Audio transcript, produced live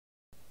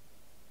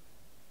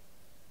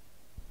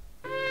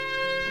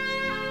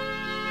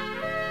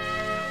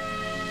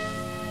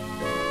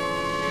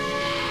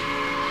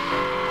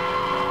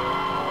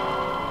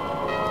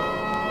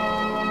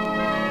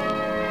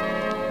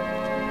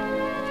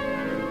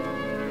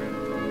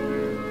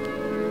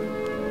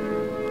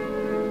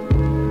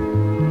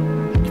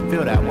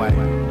feel that way.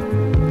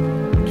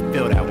 Make you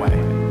feel that way.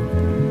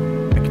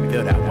 Make you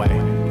feel that way.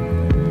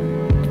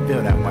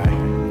 Feel that way.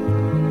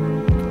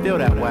 Feel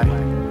that way.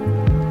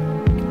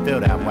 Feel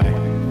that way.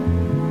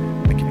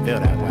 Make you feel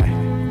that way.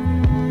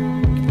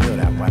 Feel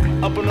that way.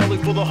 Up and early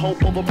for the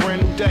hope of a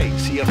brand new day.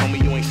 See a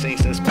homie you ain't seen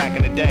since back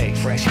in the day.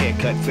 Fresh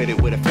haircut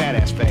fitted with a fat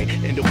ass fade.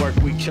 Into work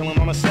week chillin'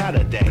 on a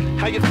Saturday.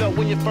 How you felt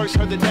when you first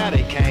heard the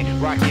daddy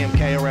came? Rocky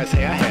MKRS,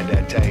 hey, I had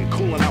that day.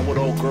 Coolin' out with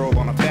old girl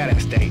on a fat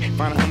ass day.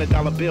 Find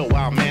 $100 bill,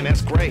 wow man,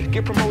 that's great.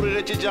 Get promoted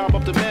at your job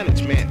up to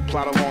management.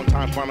 Plot a long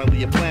time, finally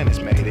your plan is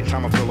made. Every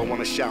time I feel I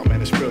wanna shout,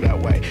 man, it's real that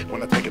way.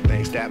 When I think of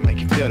things that make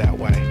you feel that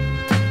way.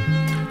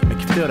 Make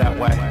you feel that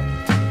way.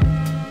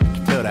 Make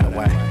you feel that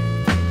way.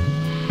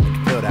 Make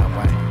you feel that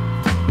way.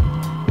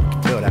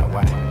 Feel that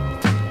way.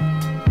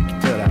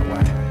 Feel that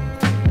way.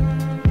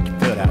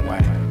 Feel that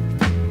way.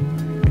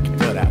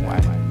 Feel that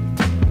way.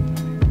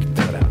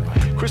 Feel that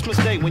way. Christmas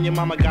Day when your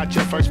mama got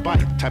your first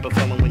bite. Type of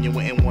feeling when you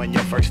went and won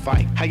your first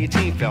fight. How your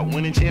team felt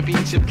winning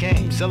championship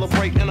games.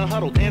 Celebrate in a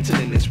huddle, dancing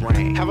in this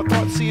rain. Have a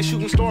thought, see a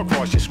shooting star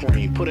across your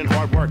screen. Put in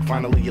hard work,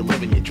 finally you're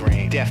living your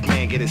dream. Deaf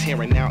man get his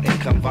hearing, now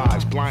income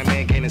vibes. Blind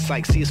man gaining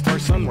sight, see his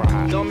first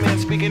sunrise. Dumb man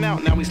speaking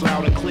out, now he's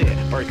loud and clear.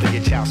 Birthday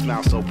your child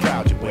smile so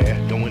proud you wear.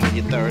 Going in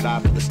your third eye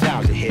for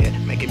nostalgia here.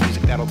 Making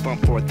music that'll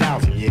thump for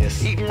 1,000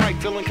 years. Eating right,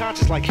 feeling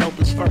conscious like health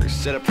is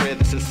first. Said a prayer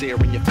that's sincere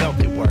and you felt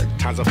it work.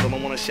 Times I feel I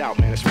wanna shout,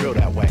 man, it's real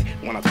that way.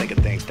 When I think of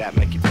things that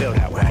make you feel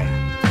that way.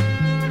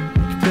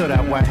 Feel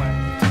that way.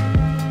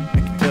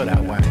 Make you feel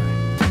that way.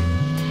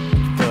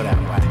 Feel that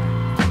way.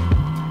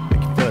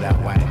 Make you feel that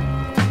way.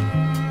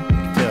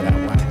 Feel that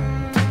way.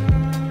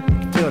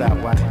 Feel that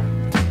way.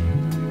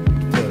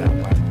 Feel that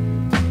way.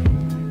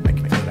 Make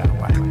you feel that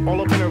way.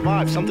 All up in her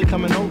vibe, something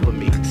coming over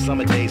me.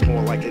 Summer days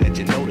more likely that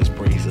you notice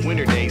breezes.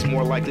 Winter days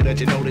more likely that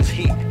you notice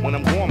heat. When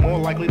I'm gone, more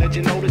likely that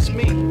you notice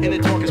me. In the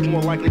dark, it's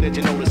more likely that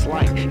you notice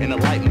light. In the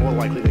light, more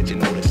likely that you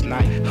notice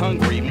night.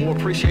 Hungry, more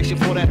appreciation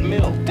for that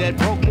meal. Dead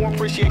broke, more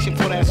appreciation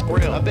for that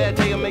skrill. A bad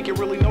day will make you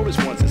really notice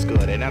once it's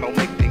good, and that'll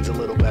make things a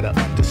little better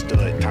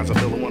understood. Times I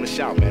feel I wanna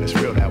shout, man, it's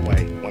real that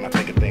way. When I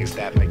think of things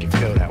that make you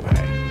feel that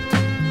way.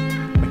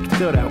 Make you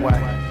feel that way.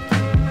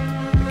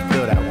 Make you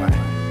feel that way.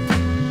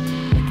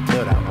 Make you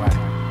feel that way.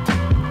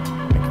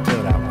 Make you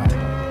feel that way.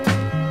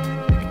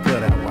 Make you feel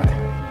that way.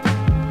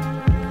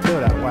 Feel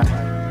that way.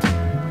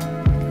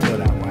 Feel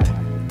that way.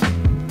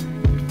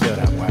 Feel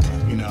that way.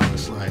 You know,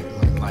 it's like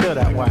feel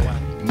that way.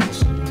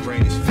 Most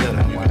greatest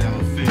feeling you could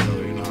ever feel,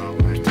 you know,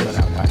 like feel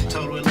that way.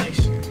 Total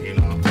elation, you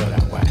know. Feel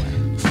that way.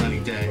 Sunny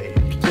day.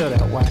 Feel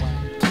that way.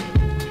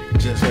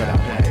 Just feel that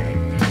way.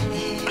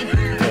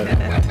 Feel that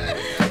way.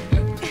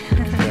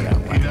 Feel that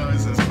way. You know,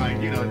 it's just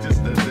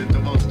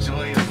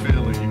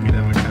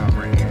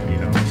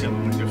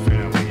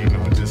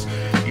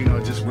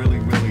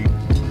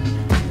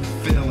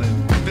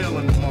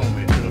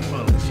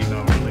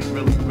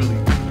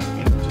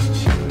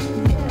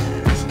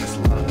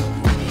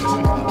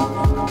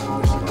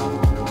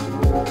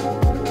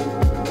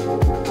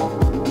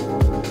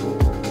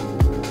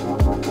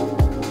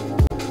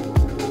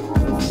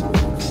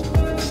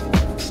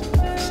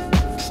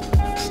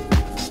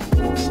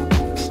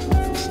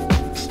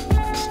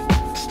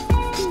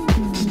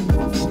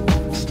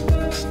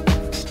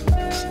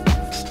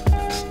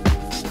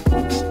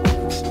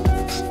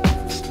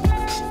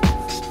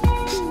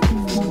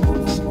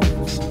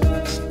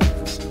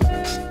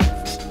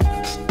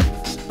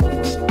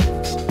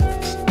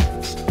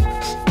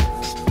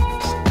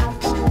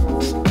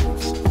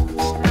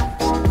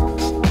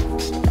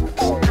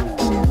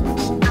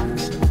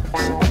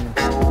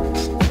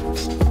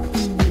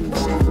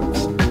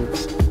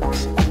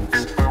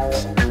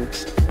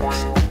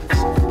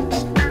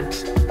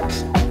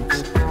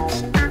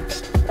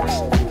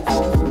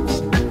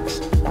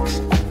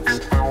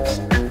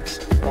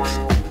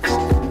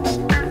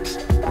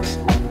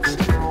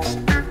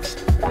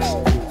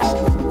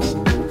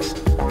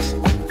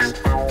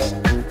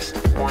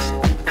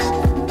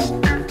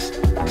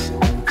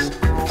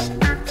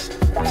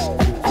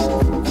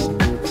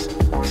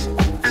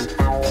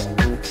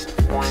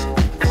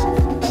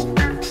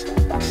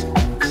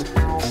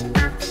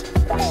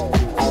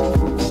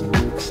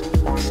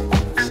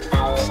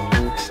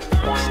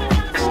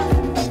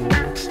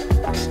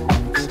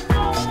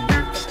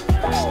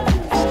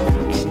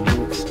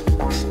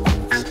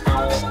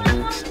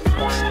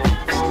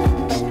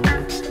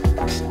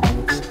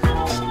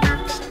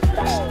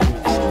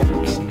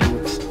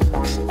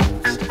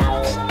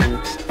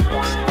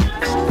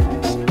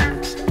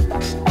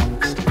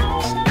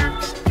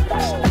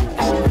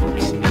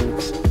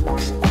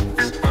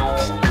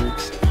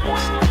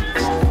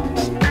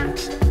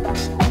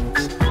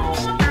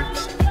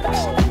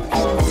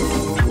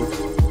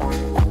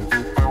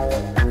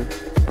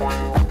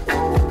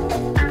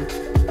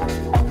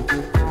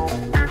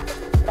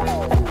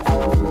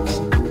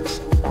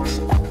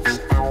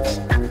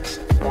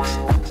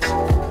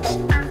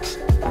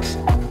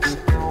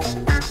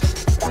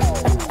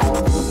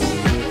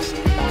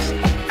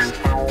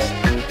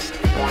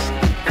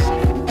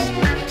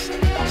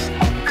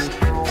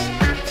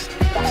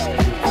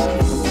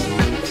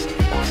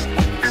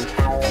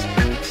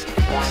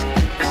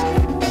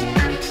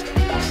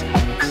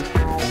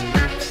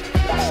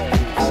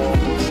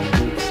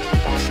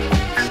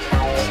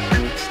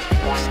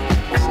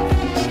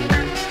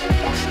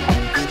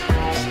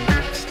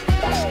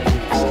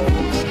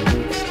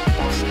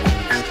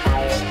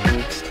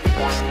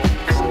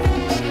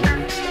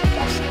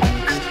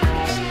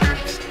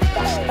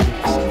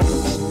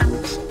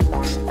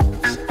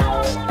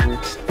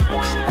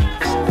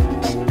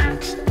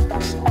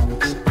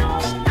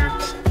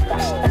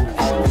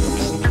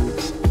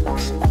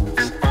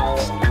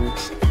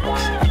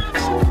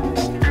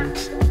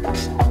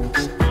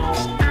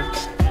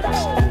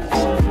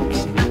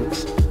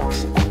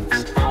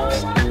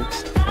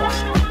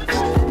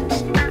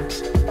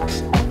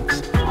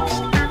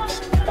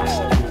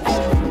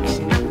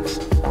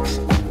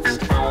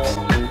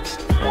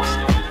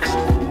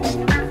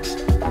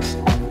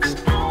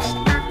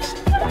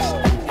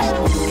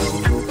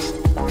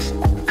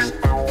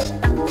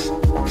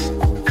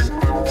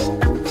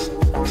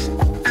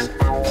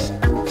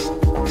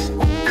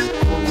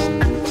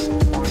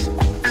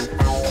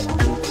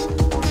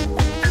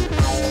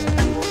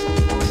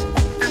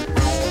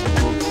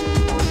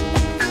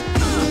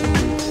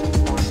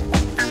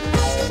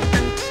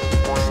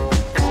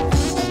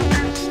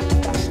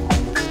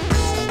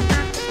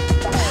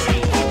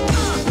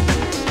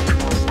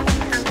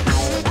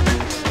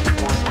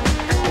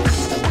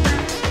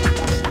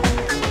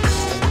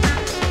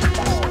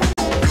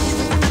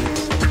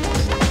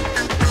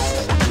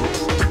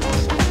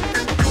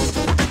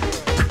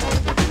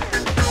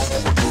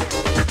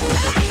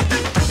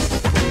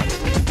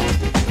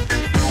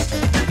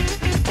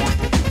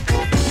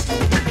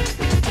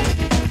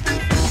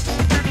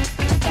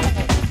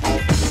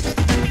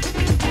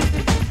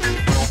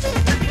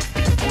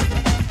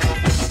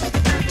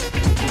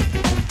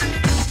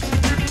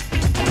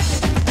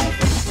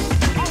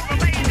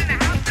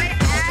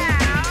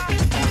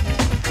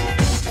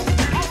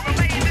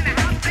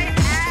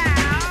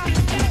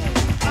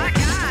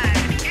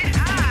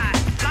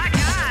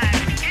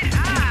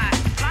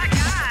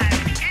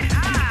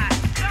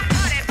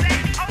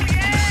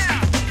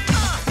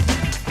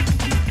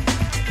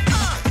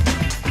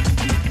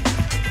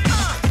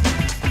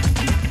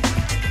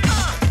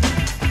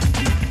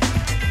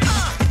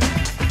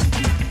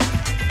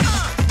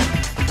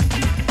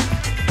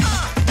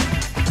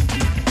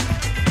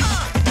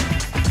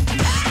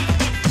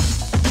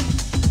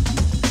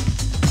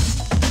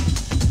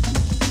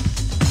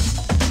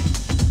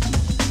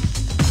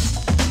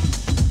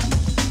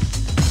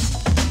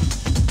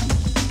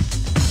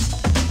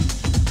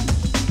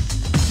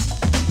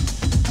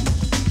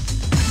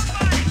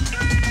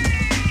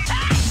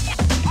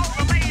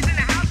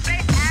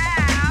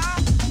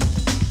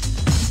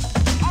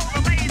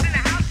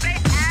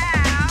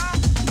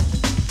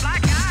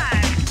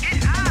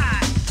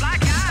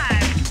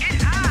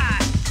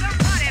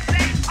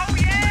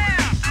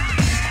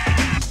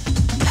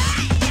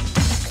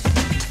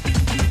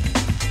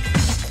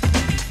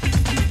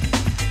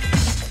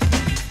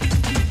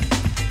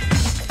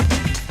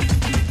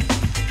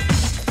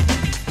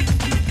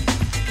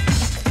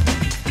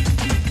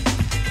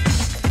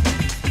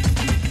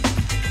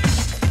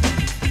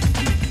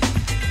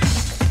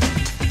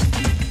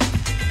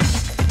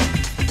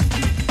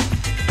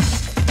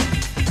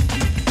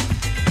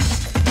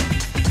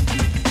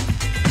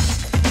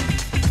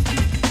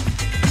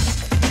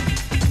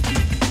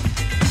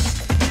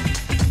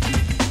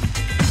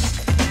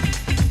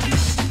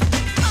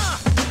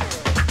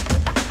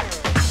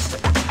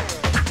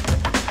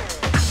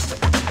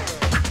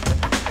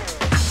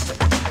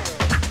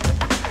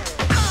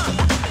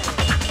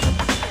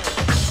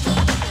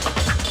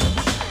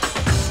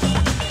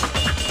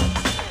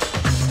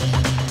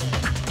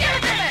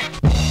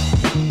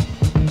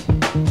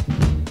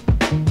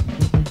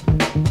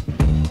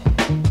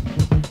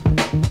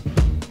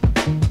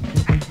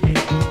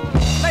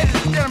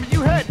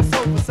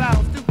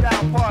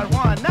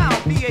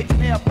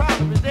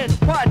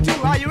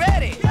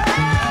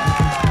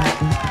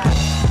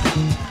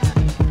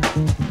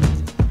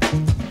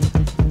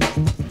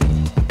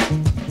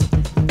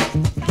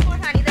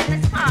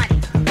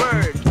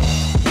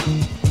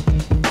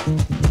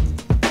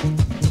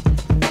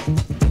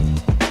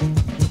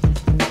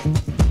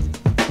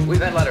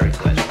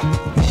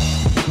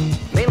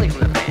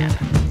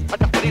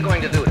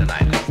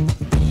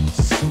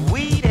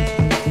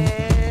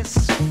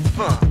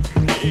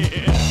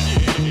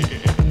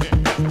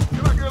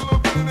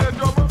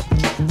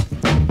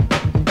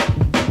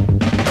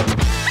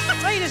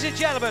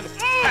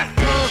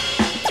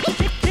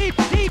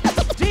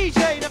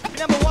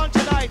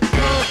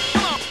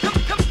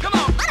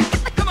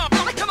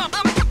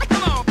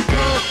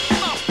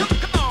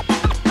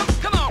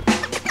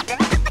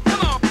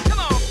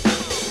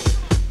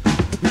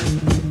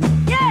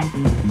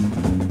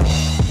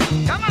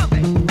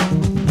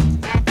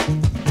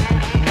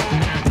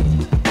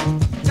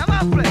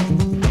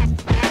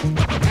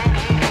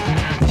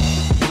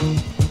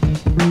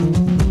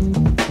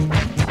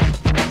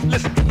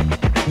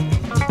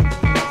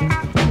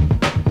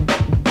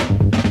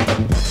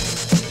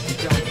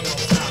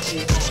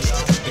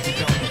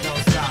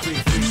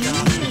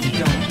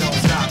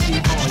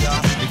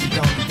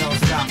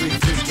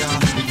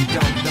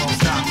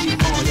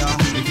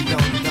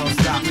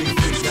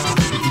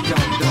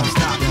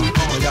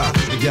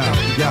Yo,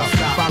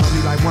 follow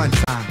me like one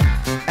time.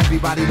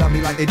 Everybody love me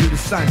like they do the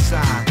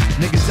sunshine.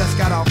 Niggas just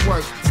got off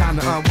work, time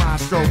to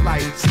unwind, strobe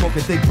light.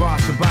 Smoking thick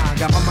bars combined,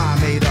 got my mind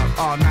made up.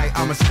 All night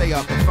I'ma stay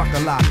up and fuck a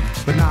lot.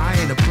 But nah, I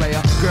ain't a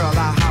player. Girl,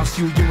 I'll house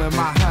you in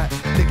my hut.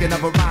 Thinking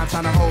of a rhyme,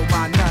 trying to hold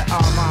my nut.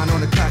 Armand on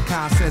the cut,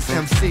 Consense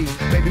MC.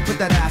 Baby, put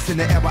that ass in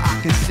the air where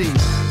I can see.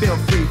 Feel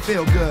free,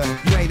 feel good.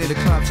 You ain't in the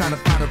club trying to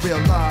find a real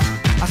love.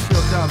 I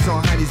spill dubs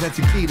on honeys and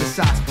tequila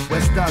shots.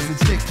 West does and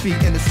 6 feet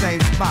in the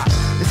same spot.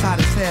 It's hot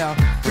as hell.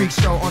 Freak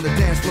show on the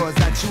dance floor. Is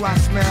that you I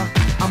smell?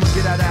 I'ma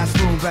get that ass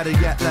room. Better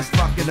yet, let's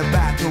fuck in the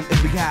bathroom.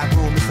 If we have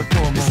room, it's a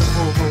full moon. It's a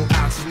full moon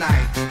out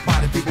tonight.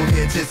 Party people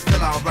here just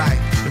feel alright.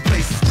 The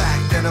place is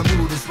packed and the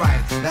mood is right.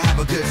 To have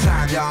a good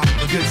time, y'all.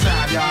 A good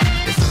time, y'all.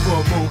 It's a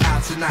full moon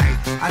out tonight.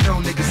 I know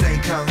niggas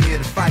ain't come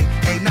here to fight.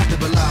 Ain't nothing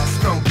but love,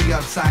 so don't be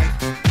uptight.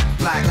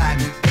 Black,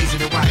 Latin,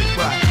 Asian and white,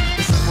 but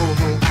it's a full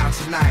moon out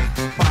tonight.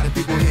 Party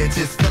people here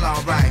just feel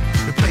alright.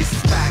 The place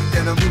is packed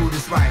and the mood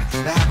is right.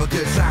 To have a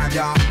good time,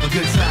 y'all. A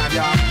good time,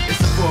 y'all.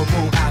 It's a full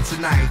moon out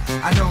tonight.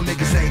 I know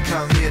niggas ain't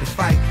come here to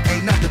fight.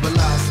 Ain't nothing but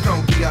love, so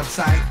don't be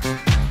uptight.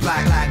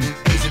 Black, Latin,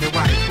 Asian and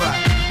white, but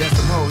there's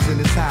some hoes in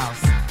this house.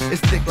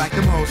 It's thick like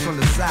them hoes from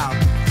the south.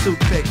 Too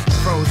thick,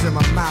 froze in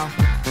my mouth.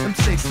 Them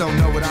chicks don't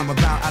know what I'm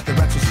about. Out the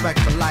retrospect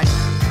for life.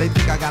 They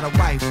think I got a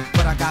wife,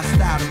 but I got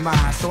style in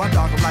mind. So I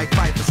dog them like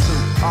fight for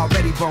Snoop.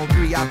 Already bone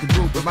 3 out the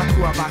group. With my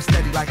crew I rock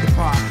steady like the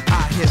par.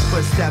 I hear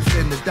footsteps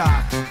in the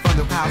dark. From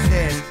the house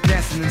heads,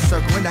 dancing in a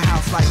circle in the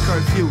house like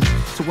curfew.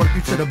 To work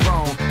you to the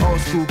bone. Old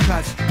school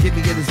cuts, get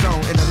me in the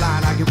zone. In the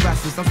line I get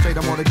restless. I'm straight,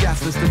 I'm on the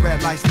guest list. The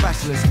red light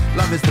specialist.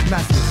 Love is the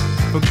message.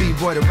 From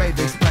B-boy to rave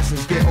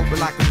expressions. Get open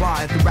like a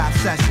bar at the rap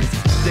sessions.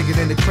 Digging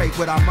in the crate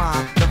with our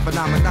mind. The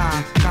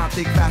phenomenon. Can't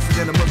think faster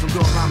than a Muslim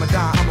doing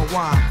Ramadan. I'm a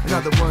wine. In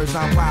other words,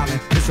 I'm wildin'.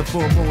 It's a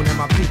full moon and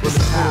my people is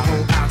full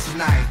moon out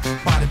tonight.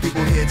 Party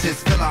people here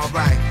just feel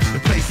alright. The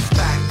place is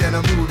packed and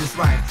the mood is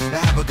right. To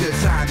have a good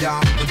time,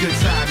 y'all. A good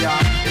time, y'all.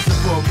 It's a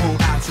full moon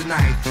out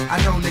tonight. I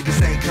know niggas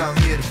ain't come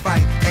here to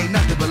fight. Ain't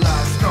nothing but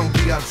love, so don't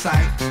be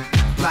uptight.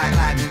 Black,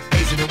 Latin,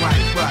 Asian and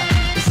white, but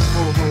it's a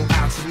full moon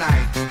out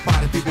tonight.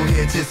 Party people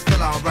here just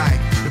feel alright.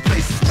 The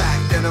place is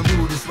packed and the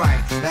mood is right.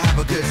 To have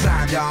a good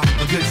time, y'all.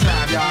 A good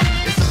time, y'all.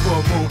 It's a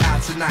full moon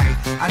out tonight.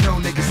 I know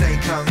niggas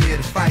ain't come here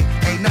to fight.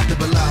 Ain't nothing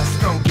but love,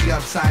 so don't be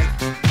uptight.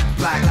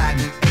 Black,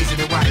 Latin, Asian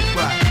and white,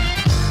 but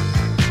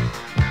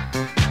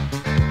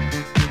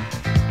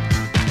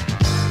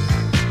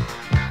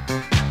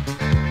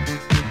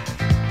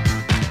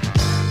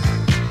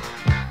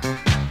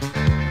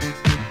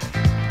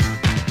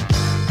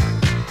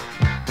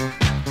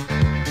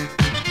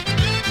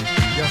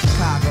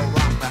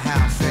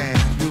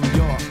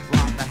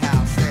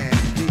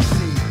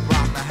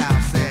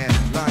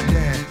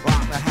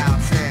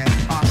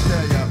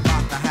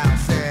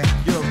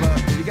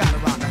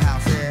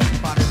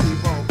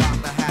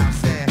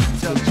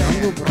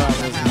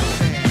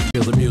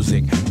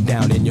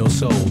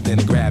then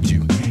it grabbed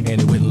you,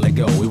 and it wouldn't let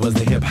go. It was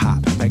the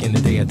hip-hop, back in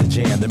the day at the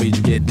jam, that made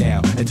you get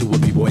down into a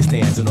b-boy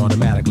stance, and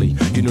automatically,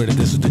 you knew that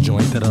this was the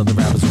joint that other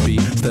rappers would be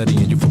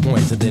studying you for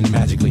points, and then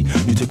magically,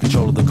 you took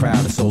control of the crowd,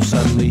 and so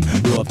suddenly,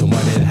 you up and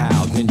wondered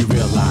how, then you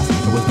realized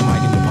it was the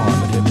mic in your palm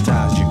that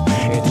hypnotized you,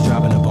 and you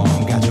dropping a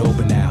bomb, got you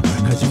open now,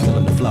 cause you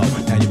feeling the flow,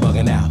 now you're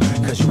bugging out,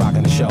 cause you're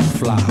rocking the show,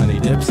 fly honey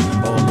dips,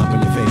 all up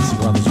in your face,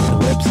 brothers with the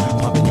lips,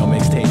 pumping your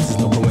mixtapes, it's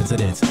no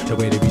coincidence, the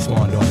way they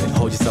respond on it,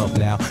 hold yourself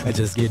now, and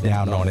just get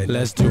down on it,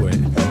 let's do it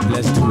again,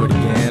 let's do it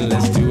again,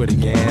 let's do it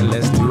again,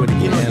 let's do it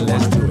again,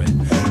 let's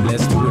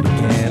do it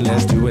again,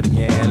 let's do it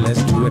again, let's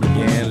do it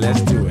again,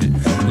 let's do it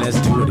again, let's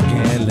do it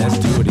again, let's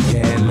do it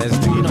again, let's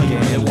do it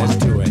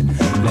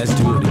again, let's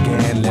do it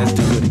again, let's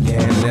do it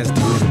again, let's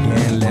do it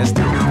again, let's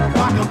do it.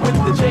 Rockin' with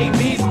the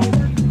JBs,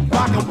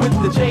 rockin' with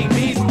the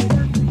JBs,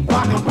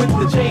 rockin' with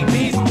the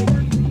JBs,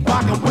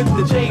 rockin' with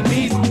the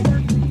JBs,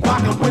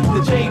 rockin' with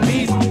the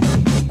JBs,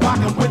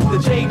 rockin' with the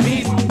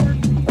JBs,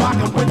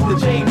 rockin' with the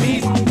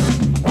JBs,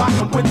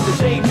 rockin' with the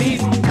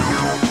JBs.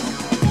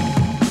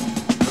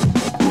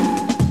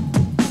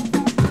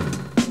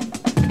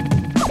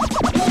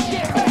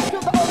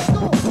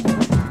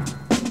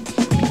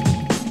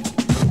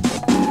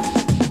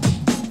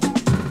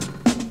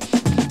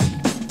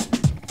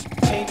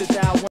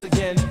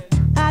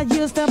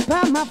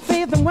 My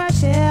faith and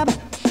worship,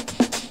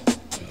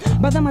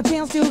 but then my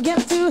chance to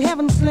get to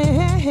heaven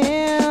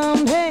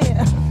slimmed. Hey,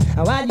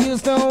 oh, I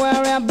used to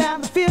worry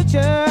about the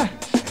future.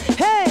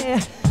 Hey,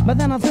 but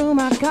then I threw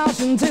my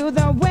caution to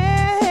the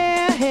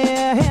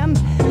wind.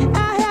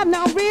 I had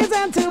no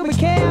reason to be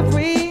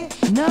carefree.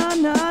 No,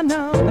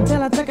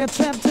 until I took a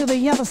trip to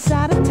the other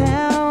side of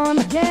town.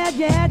 Yeah.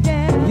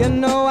 You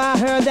know I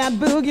heard that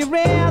boogie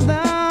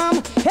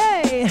rhythm.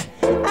 Hey,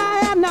 I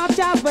had no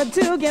choice but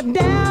to get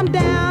down,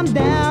 dance.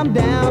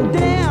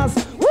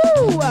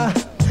 Woo!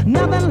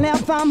 Nothing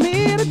left for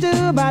me to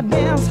do but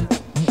dance.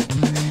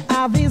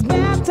 All these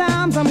bad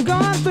times I'm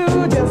going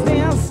through, just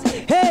dance.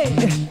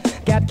 Hey,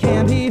 got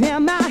candy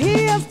in my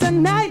ears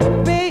tonight,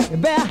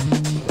 baby.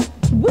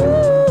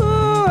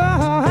 Woo!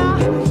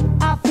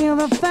 I feel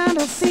the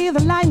thunder, see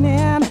the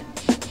lightning.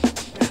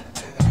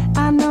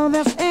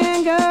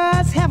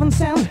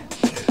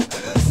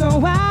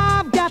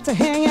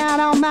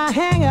 all my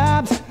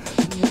hang-ups.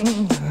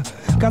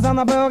 Cause on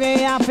the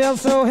boogie I feel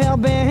so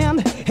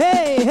hell-bent.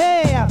 Hey,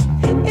 hey,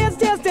 it's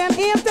just an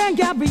instant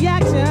gut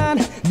reaction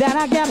that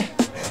I get.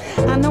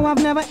 I know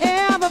I've never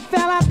ever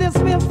felt like this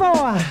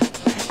before.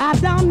 I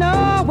don't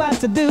know what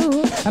to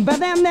do, but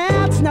then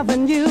that's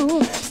nothing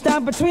new.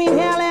 Stuck between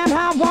hell and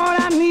high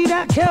water, I need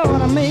a cure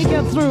to make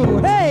it through.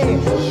 Hey,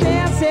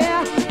 dance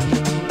here,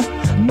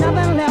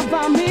 nothing left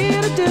for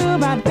me to do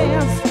but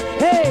dance.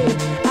 Hey,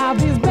 all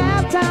these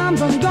bad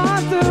times I'm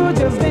going through,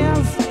 just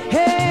dance.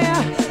 Hey,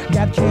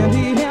 got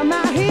candy in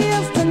my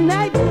ears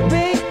tonight,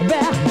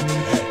 baby.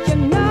 You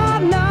know,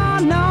 no,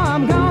 no,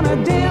 I'm gonna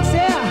dance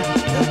here.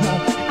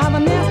 All the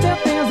nasty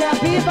things that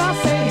people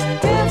say,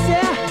 dance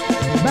here,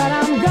 but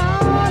I'm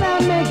gonna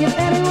make it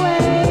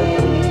anyway.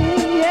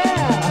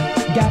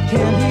 Yeah, got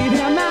candy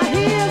in my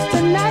ears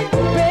tonight,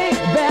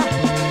 baby.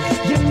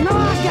 You know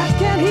I got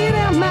candy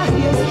in my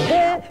ears.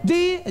 Hey,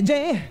 DJ,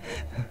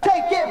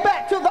 take it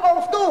back to the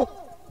old school.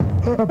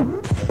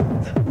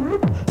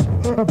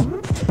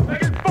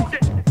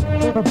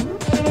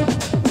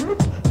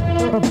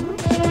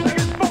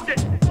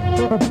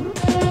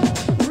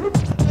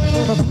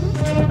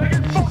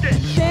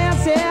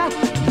 Dance here,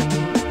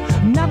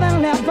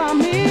 nothing left for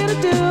me to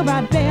do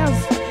but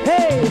dance.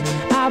 Hey,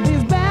 all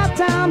these bad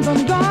times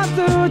I'm going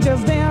through,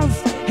 just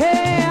dance.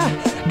 Hey,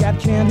 got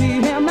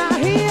candy in my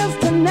ears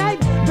tonight,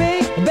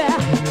 baby.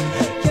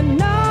 You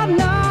know,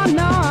 no,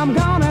 no, I'm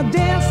gonna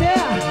dance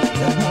here.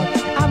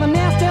 All the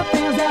nasty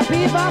things that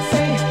people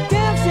say,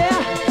 dance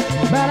here,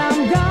 but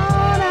I'm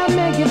gonna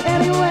make it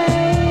anyway.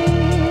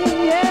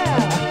 Yeah,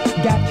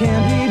 got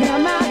candy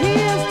in my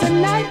ears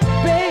tonight,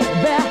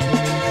 baby.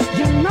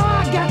 You know I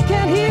got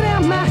candy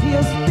in my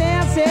ears.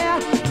 Dance here,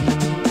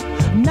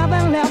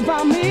 nothing left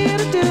for me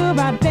to do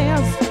but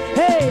dance.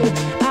 Hey,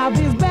 all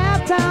these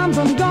bad times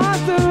I'm going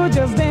through,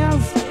 just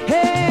dance.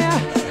 Hey,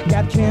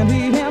 got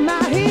candy in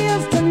my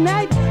ears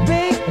tonight,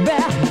 baby.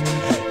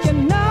 You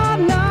know,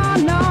 no,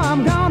 no,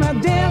 I'm gonna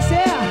dance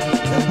here.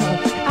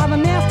 All the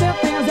nasty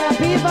things that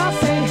people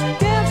say,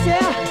 dance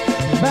here,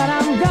 but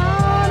I'm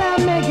gonna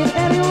make it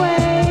anyway.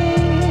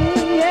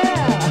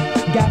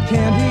 Yeah, got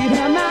candy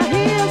in my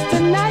ears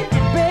tonight,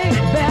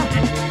 baby.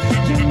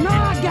 You know I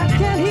got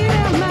candy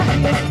in my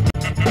ears.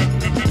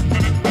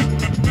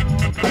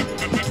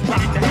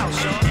 Rock the house,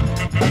 y'all.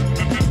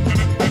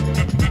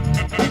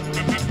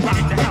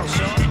 Rock the house,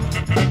 y'all.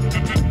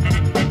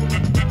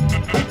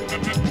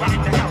 Rock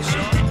the house,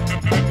 y'all.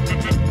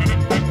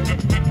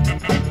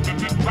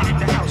 Rock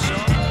the house, y'all. Rock the house,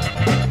 y'all.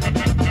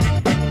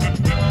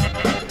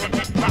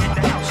 Rock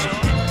the house,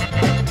 y'all.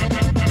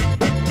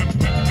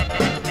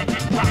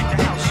 Rock the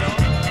house,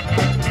 y'all.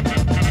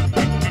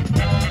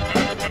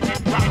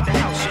 Rock the house, y'all. Rock the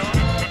house,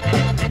 y'all.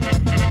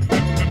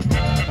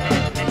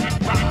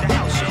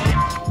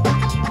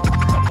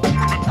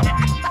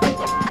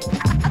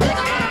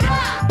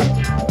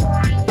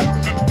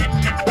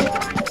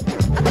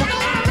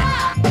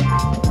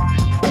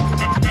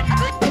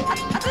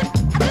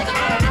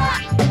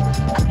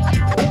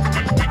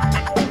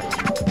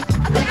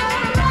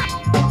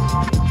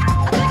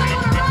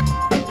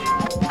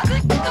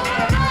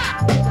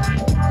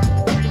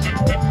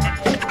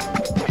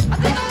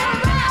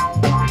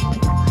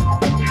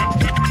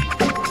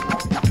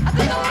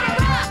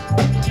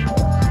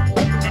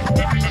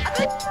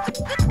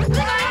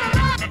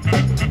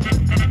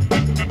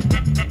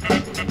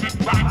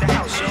 Rock the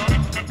house, y'all.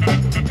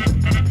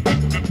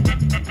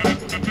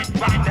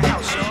 Rock the house, y'all. Rock the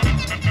house, y'all. Rock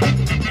the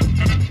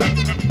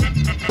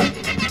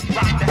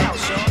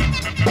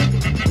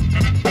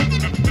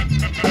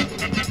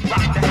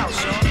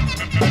house, y'all.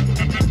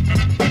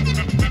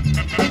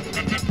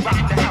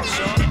 Rock the house,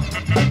 y'all.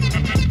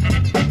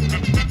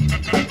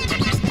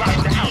 Rock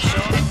the house,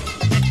 y'all.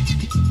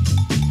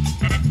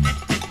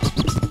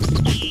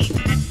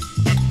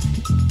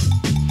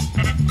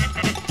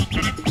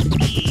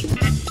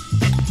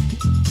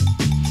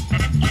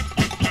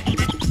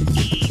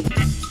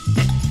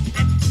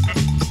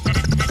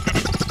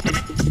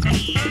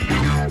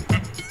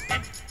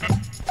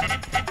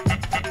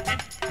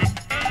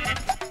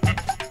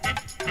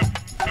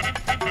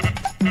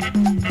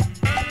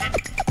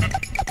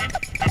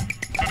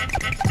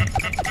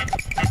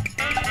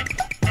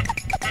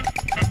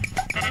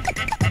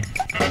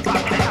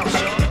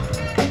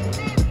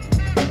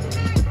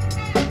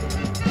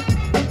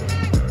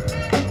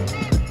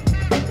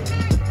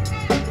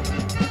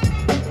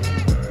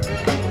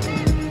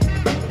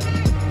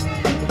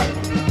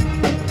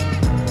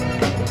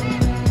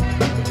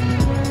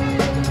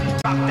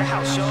 Rock the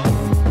house, y'all.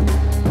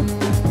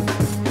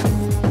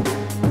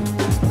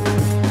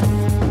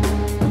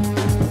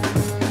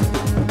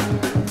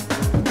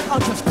 I'm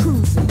just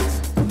cruising,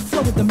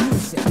 flow with the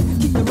music.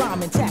 Keep the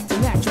rhyme intact,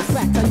 in actual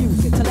fact I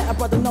use it to let a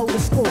brother know the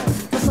score.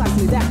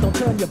 Precisely that, don't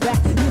turn your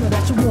back, you know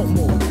that you want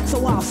more.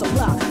 So I'll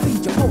supply,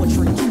 feed your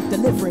poetry, keep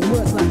delivering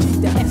words like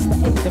G to S to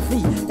A to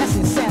V. That's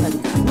insanity,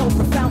 no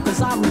profound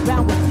cause I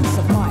rebound with peace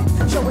of mind.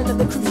 Showing that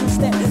the crucial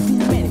step, the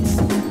menace,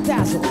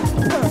 dazzle,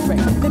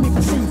 perfect. Let me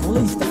perceive,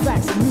 release the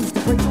facts and use the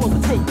break to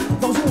overtake.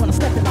 Those who wanna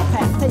step in our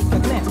path, take a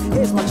glance,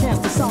 here's my chance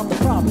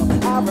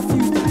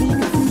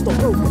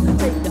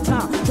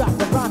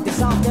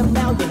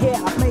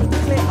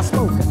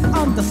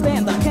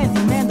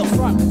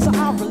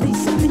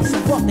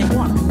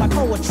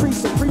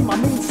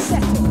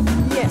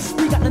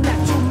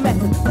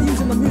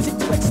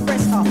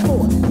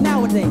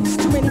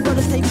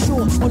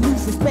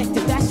disrespect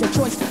if that's your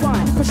choice to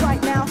find. Cause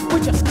right now,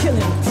 we're just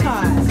killing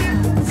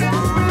time.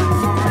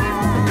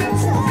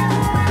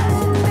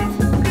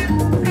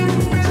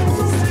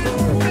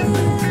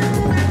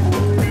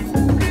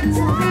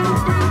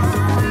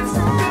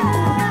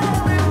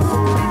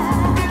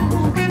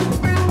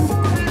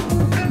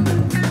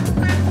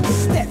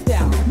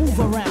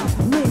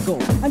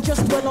 And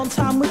just dwell on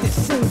time with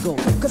this single.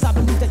 Cause I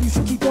believe that you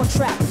should keep on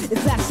track.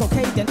 If that's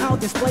okay, then I'll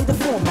display the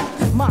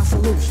format. My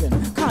solution,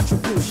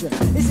 contribution.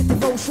 Is it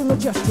devotion or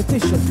just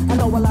tradition? I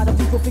know a lot of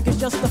people think it's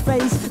just a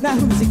phase. Now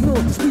who's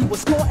ignored this? We will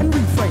score and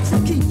rephrase.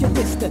 Keep your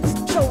distance,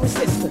 show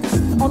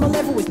resistance. On a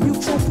level with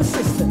mutual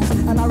persistence.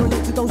 And I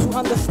relate to those who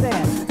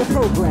understand the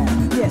program.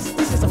 Yes,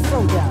 this is a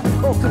throwdown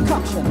or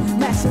concoction.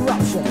 Mass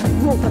eruption,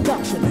 raw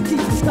production.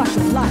 Keep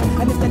discussion light.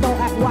 And if they don't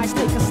act wise,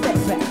 take a step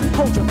back.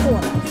 Hold your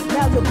corner.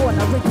 Now you're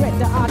gonna regret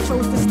that I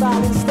chose the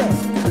style instead.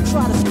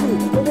 Try to screw,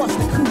 but what's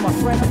the coup, my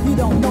friend? You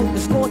don't know the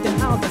score,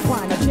 then I'll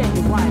define a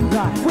genuine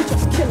guy. We're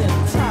just killing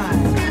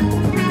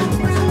time.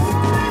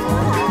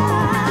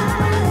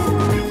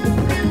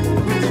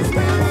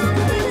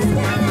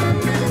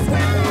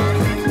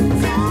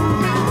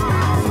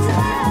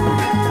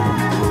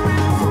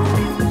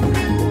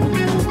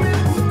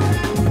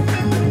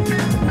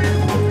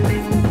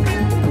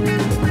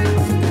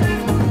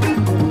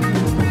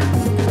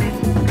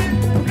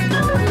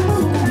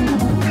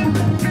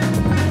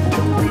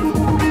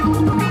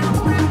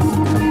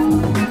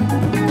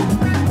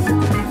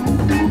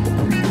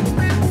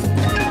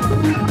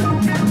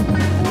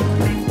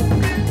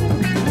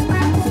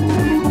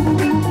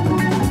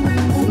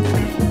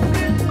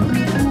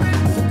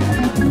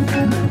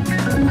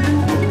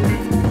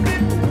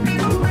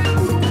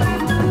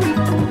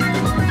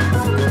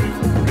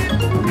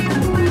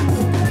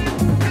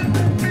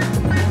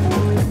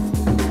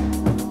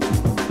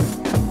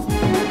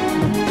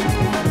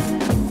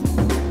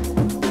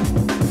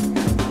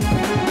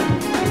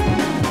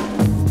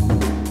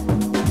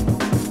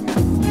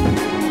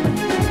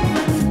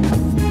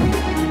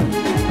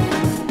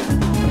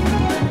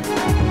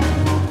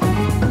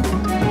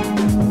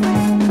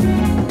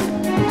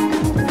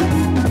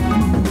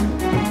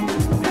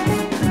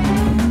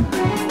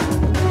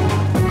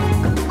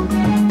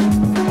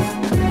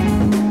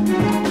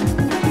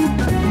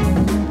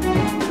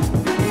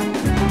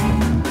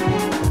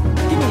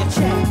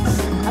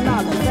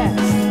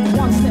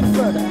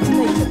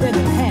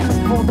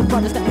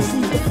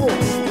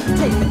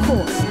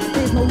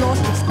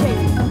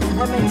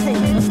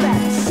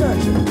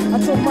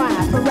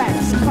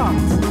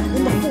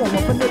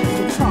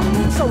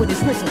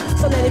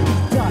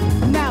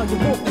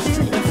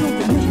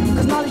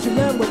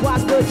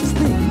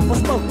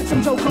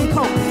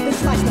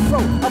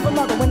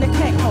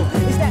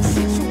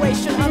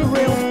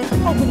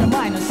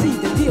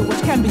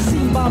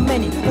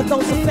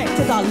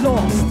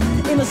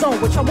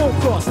 Which I won't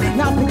cross.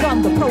 Now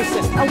begun the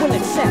process, I will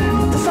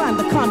accept to sign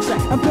the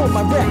contract and pull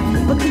my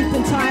rep. But keep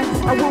in time,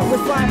 I will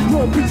refine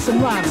your beats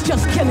and rhymes,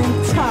 just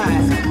killing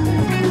time.